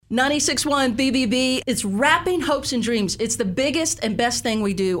96.1 BBB. It's Wrapping Hopes and Dreams. It's the biggest and best thing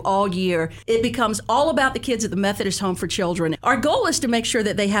we do all year. It becomes all about the kids at the Methodist Home for Children. Our goal is to make sure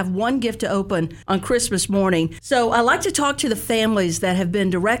that they have one gift to open on Christmas morning. So I like to talk to the families that have been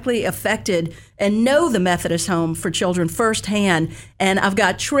directly affected and know the Methodist Home for Children firsthand. And I've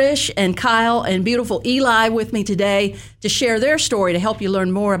got Trish and Kyle and beautiful Eli with me today to share their story to help you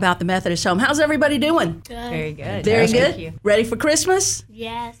learn more about the Methodist Home. How's everybody doing? Good. Very good. Very good? Thank you. Ready for Christmas?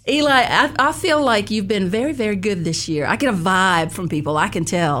 Yes. Eli, I feel like you've been very, very good this year. I get a vibe from people. I can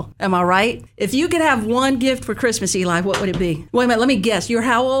tell. Am I right? If you could have one gift for Christmas, Eli, what would it be? Wait a minute. Let me guess. You're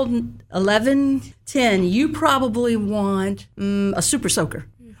how old? 11? 10. You probably want a Super Soaker.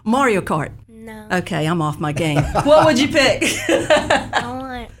 Mario Kart. No. Okay, I'm off my game. What would you pick?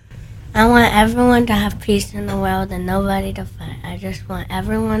 I want everyone to have peace in the world and nobody to fight. I just want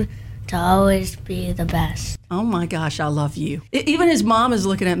everyone to always be the best. Oh my gosh, I love you. Even his mom is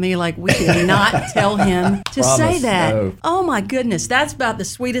looking at me like we did not tell him to say that. No. Oh my goodness, that's about the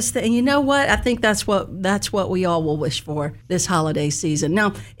sweetest thing. You know what? I think that's what we all will wish for this holiday season.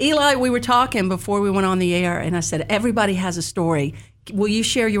 Now, Eli, we were talking before we went on the air, and I said everybody has a story. Will you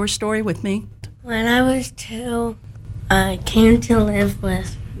share your story with me? When I was 2, I came to live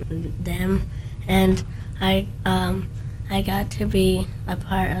with them, and I got to be a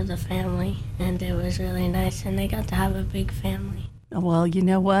part of the family, and it was really nice, and they got to have a big family. Well, you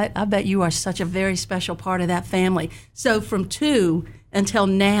know what? I bet you are such a very special part of that family. So from 2 until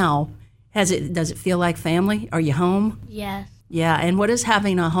now, does it feel like family? Are you home? Yes. Yeah, and what does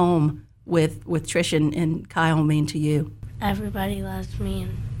having a home with Trish and Kyle mean to you? Everybody loves me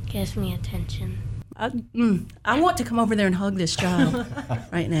and gives me attention. I want to come over there and hug this child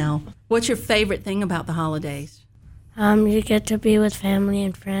right now. What's your favorite thing about the holidays? You get to be with family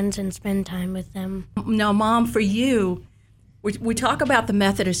and friends and spend time with them. Now, Mom, for you, we talk about the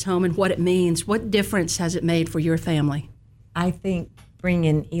Methodist Home and what it means. What difference has it made for your family? I think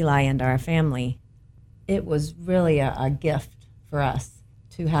bringing Eli into our family, it was really a gift for us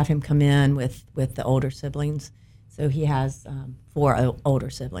to have him come in with the older siblings. So he has 4 older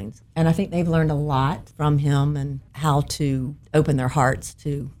siblings. And I think they've learned a lot from him and how to open their hearts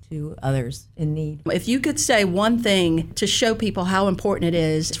to others in need. If you could say one thing to show people how important it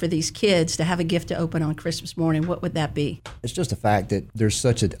is for these kids to have a gift to open on Christmas morning, what would that be? It's just the fact that there's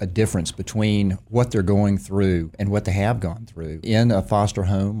such a difference between what they're going through and what they have gone through in a foster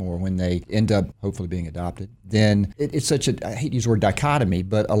home or when they end up hopefully being adopted. Then it's such a, I hate to use the word dichotomy,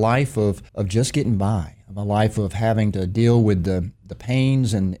 but a life of just getting by, a life of having to deal with the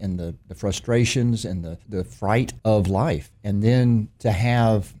pains and the frustrations and the fright of life. And then to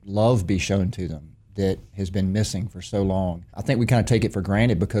have love be shown to them that has been missing for so long. I think we kind of take it for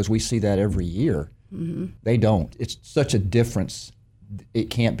granted because we see that every year. Mm-hmm. They don't. It's such a difference. It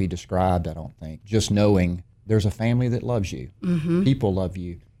can't be described, I don't think. Just knowing there's a family that loves you. Mm-hmm. People love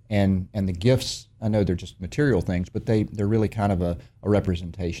you. And the gifts, I know they're just material things, but they're really kind of a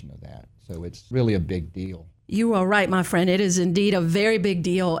representation of that. So it's really a big deal. You are right, my friend. It is indeed a very big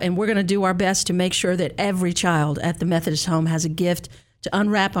deal, and we're going to do our best to make sure that every child at the Methodist Home has a gift to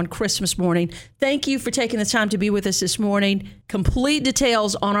unwrap on Christmas morning. Thank you for taking the time to be with us this morning. Complete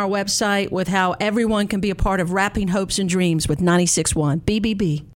details on our website with how everyone can be a part of Wrapping Hopes and Dreams with 96.1 BBB.